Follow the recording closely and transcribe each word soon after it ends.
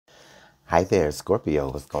Hi there, Scorpio.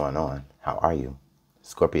 What's going on? How are you?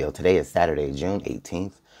 Scorpio, today is Saturday, June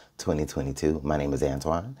 18th, 2022. My name is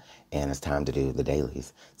Antoine, and it's time to do the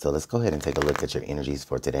dailies. So let's go ahead and take a look at your energies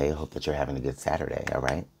for today. I hope that you're having a good Saturday, all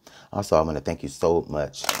right? Also, I want to thank you so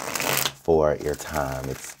much for your time.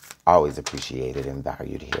 It's always appreciated and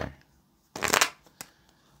valued here.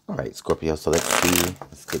 All right, Scorpio, so let's see.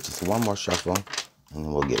 Let's get just one more shuffle, and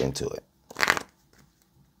then we'll get into it.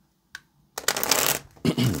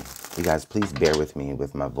 You guys, please bear with me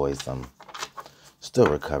with my voice. I'm still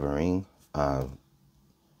recovering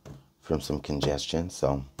from some congestion.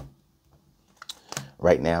 So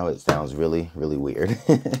right now it sounds really, really weird.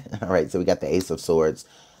 All right, so we got the Ace of Swords,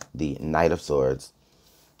 the Knight of Swords,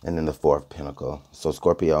 and then the Four of Pentacles. So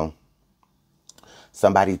Scorpio,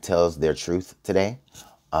 somebody tells their truth today,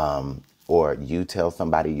 or you tell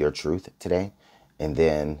somebody your truth today, and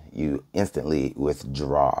then you instantly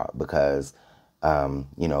withdraw because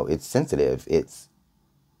you know, it's sensitive.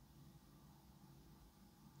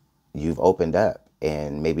 You've opened up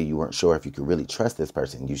and maybe you weren't sure if you could really trust this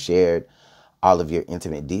person. You shared all of your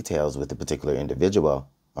intimate details with a particular individual,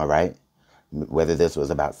 all right? Whether this was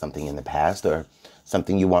about something in the past or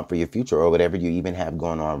something you want for your future or whatever you even have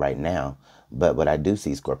going on right now. But what I do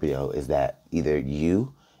see, Scorpio, is that either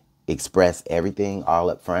you express everything all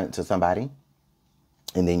up front to somebody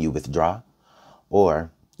and then you withdraw,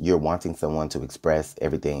 or you're wanting someone to express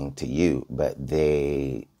everything to you, but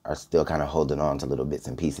they are still kind of holding on to little bits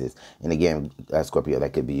and pieces. And again, Scorpio,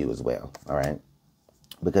 that could be you as well, all right?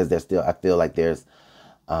 Because there's still, I feel like there's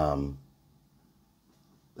some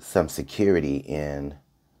security in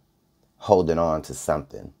holding on to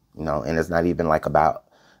something, you know? And it's not even like about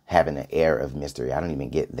having an air of mystery. I don't even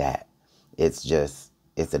get that. It's just,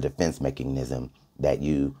 it's a defense mechanism that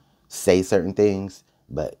you say certain things,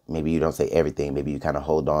 but maybe you don't say everything. Maybe you kind of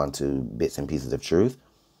hold on to bits and pieces of truth.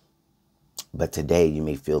 But today you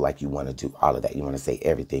may feel like you want to do all of that. You want to say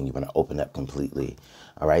everything. You want to open up completely.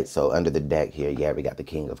 All right. So under the deck here, yeah, we got the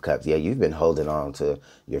King of Cups. Yeah, you've been holding on to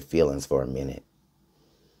your feelings for a minute.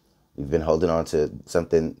 You've been holding on to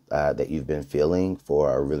something that you've been feeling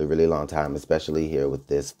for a really, really long time, especially here with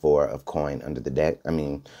this Four of Coin under the deck. I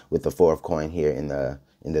mean, with the Four of Coin here in the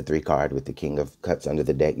 3 card with the King of Cups under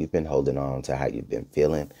the deck, you've been holding on to how you've been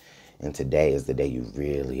feeling. And today is the day you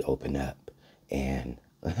really open up and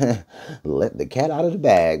let the cat out of the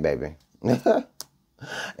bag, baby.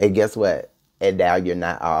 And guess what? And now you're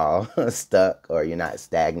not all stuck or you're not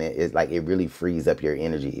stagnant. It's like it really frees up your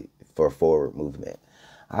energy for forward movement.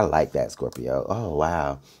 I like that, Scorpio. Oh,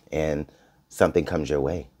 wow. And something comes your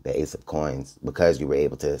way, the Ace of Coins, because you were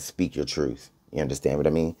able to speak your truth. You understand what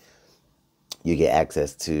I mean? You get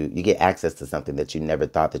access to something that you never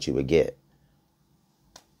thought that you would get.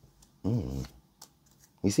 You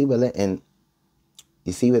see what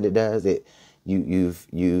you see what it does?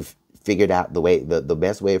 You've figured out the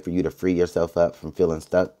best way for you to free yourself up from feeling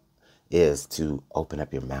stuck is to open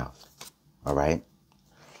up your mouth. All right?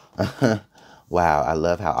 Wow, I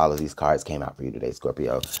love how all of these cards came out for you today,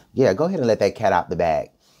 Scorpio. Yeah, go ahead and let that cat out the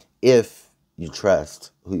bag if you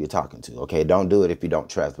trust who you're talking to, okay? Don't do it if you don't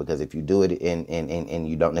trust, because if you do it and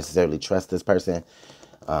you don't necessarily trust this person,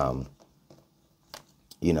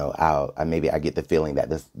 you know, maybe I get the feeling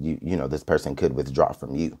that you know, this person could withdraw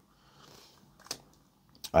from you.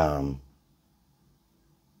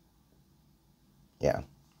 Yeah.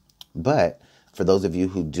 But for those of you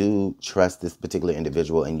who do trust this particular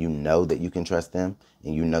individual and you know that you can trust them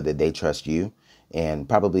and you know that they trust you, and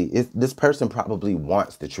probably this person probably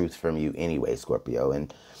wants the truth from you anyway, Scorpio,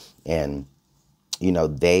 and you know,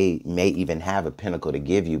 they may even have a pinnacle to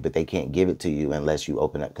give you, but they can't give it to you unless you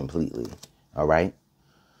open up completely. All right?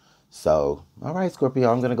 So, all right,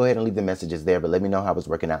 Scorpio, I'm going to go ahead and leave the messages there, but let me know how it's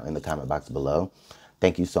working out in the comment box below.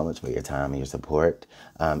 Thank you so much for your time and your support.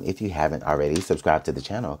 If you haven't already subscribed to the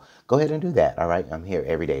channel, go ahead and do that. All right. I'm here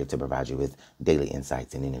every day to provide you with daily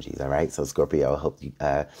insights and energies. All right. So Scorpio, I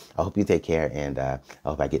hope you take care, and I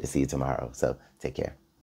hope I get to see you tomorrow. So take care.